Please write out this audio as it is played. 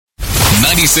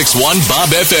96.1 Bob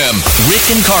FM. Rick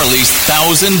and Carly's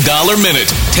 $1,000 Minute.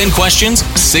 10 questions,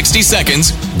 60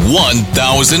 seconds,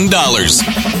 $1,000.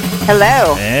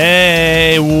 Hello.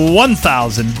 Hey,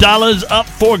 $1,000 up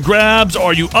for grabs.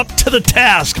 Are you up to the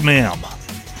task, ma'am?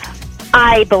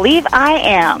 I believe I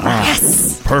am.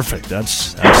 Yes. Perfect.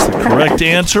 That's the correct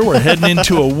answer. We're heading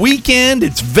into a weekend.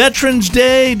 It's Veterans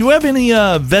Day. Do we have any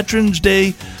Veterans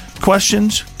Day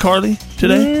questions, Carly,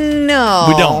 today? No.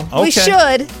 We don't. Okay. We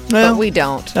should, Well, but we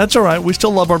don't. That's all right. We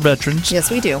still love our veterans. Yes,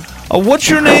 we do. What's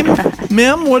your name,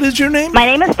 ma'am? What is your name? My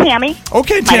name is Tammy.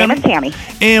 Okay, My Tammy. name is Tammy.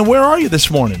 And where are you this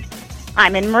morning?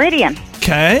 I'm in Meridian.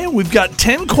 Okay, we've got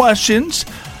 10 questions.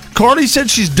 Carly said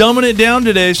she's dumbing it down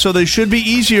today, so they should be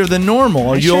easier than normal.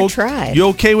 Are I sure tried. You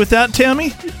okay with that,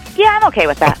 Tammy? Yeah, I'm okay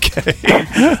with that.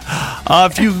 Okay.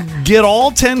 If you get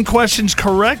all 10 questions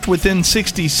correct within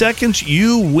 60 seconds,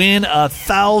 you win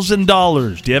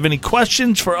 $1,000. Do you have any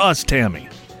questions for us, Tammy?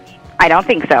 I don't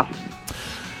think so. All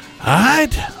right,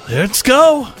 let's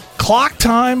go. Clock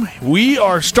time. We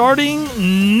are starting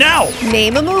now.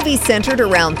 Name a movie centered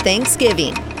around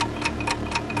Thanksgiving.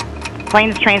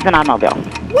 Planes, trains, and automobiles.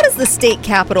 What is the state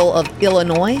capital of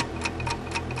Illinois?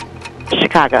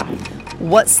 Chicago.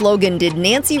 What slogan did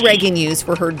Nancy Reagan use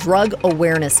for her drug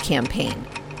awareness campaign?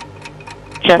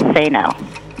 Just say no.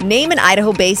 Name an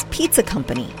Idaho-based pizza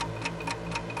company.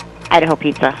 Idaho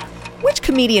Pizza. Which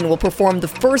comedian will perform the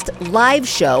first live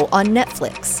show on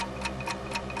Netflix?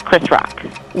 Chris Rock.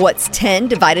 What's 10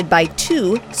 divided by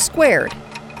 2 squared?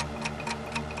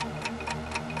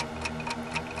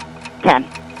 10.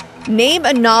 Name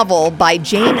a novel by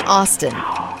Jane Austen.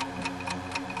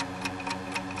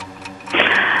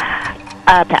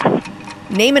 Pass.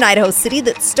 Name an Idaho city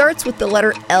that starts with the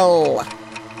letter L.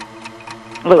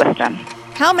 Lewiston.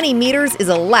 How many meters is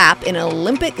a lap in an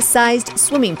Olympic-sized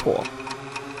swimming pool?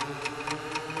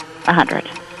 100.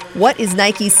 What is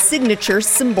Nike's signature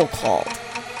symbol called?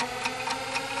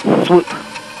 Swoop.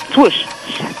 Swoosh.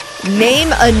 Name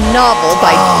a novel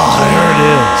by... There it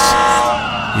is.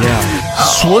 Yeah.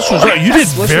 Swoosh was right. You did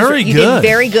very You good. did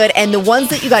very good. And the ones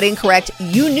that you got incorrect,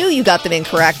 you knew you got them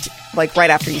incorrect, like right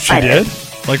after you She said did? it.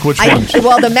 Like which ones?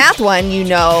 Well, the math one, you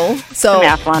know. So The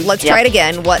math one, let's yep. try it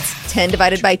again. What's 10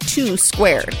 divided by 2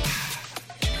 squared?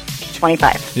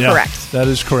 25. Yeah, correct. That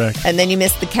is correct. And then you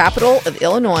missed the capital of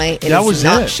Illinois. It That is was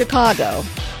not it. Chicago.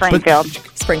 Springfield.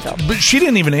 Springfield. But she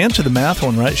didn't even answer the math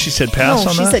one, right? She said pass No,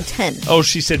 on she that? said 10. Oh,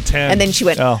 she said 10. And then she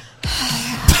went- Oh.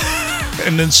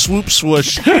 And then swoop,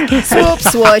 swoosh. Swoop,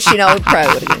 swoosh, we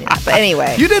probably would have given you that. But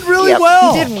anyway. You did really Yep.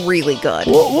 well. You did really good.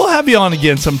 We'll have you on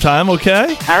again sometime,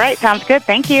 okay? All right, sounds good.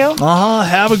 Thank you.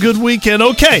 Have a good weekend.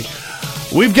 Okay.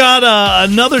 We've got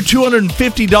another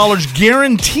 $250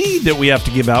 guaranteed that we have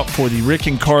to give out for the Rick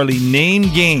and Carly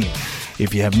name game.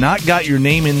 If you have not got your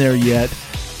name in there yet,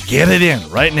 get it in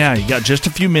right now. You got just a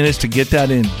few minutes to get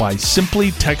that in by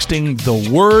simply texting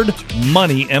the word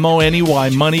money, M-O-N-E-Y,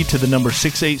 money to the number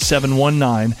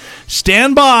 68719.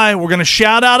 Stand by. We're going to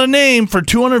shout out a name for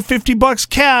 $250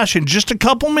 cash in just a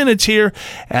couple minutes here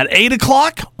at 8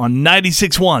 o'clock on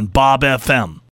 96.1 Bob FM.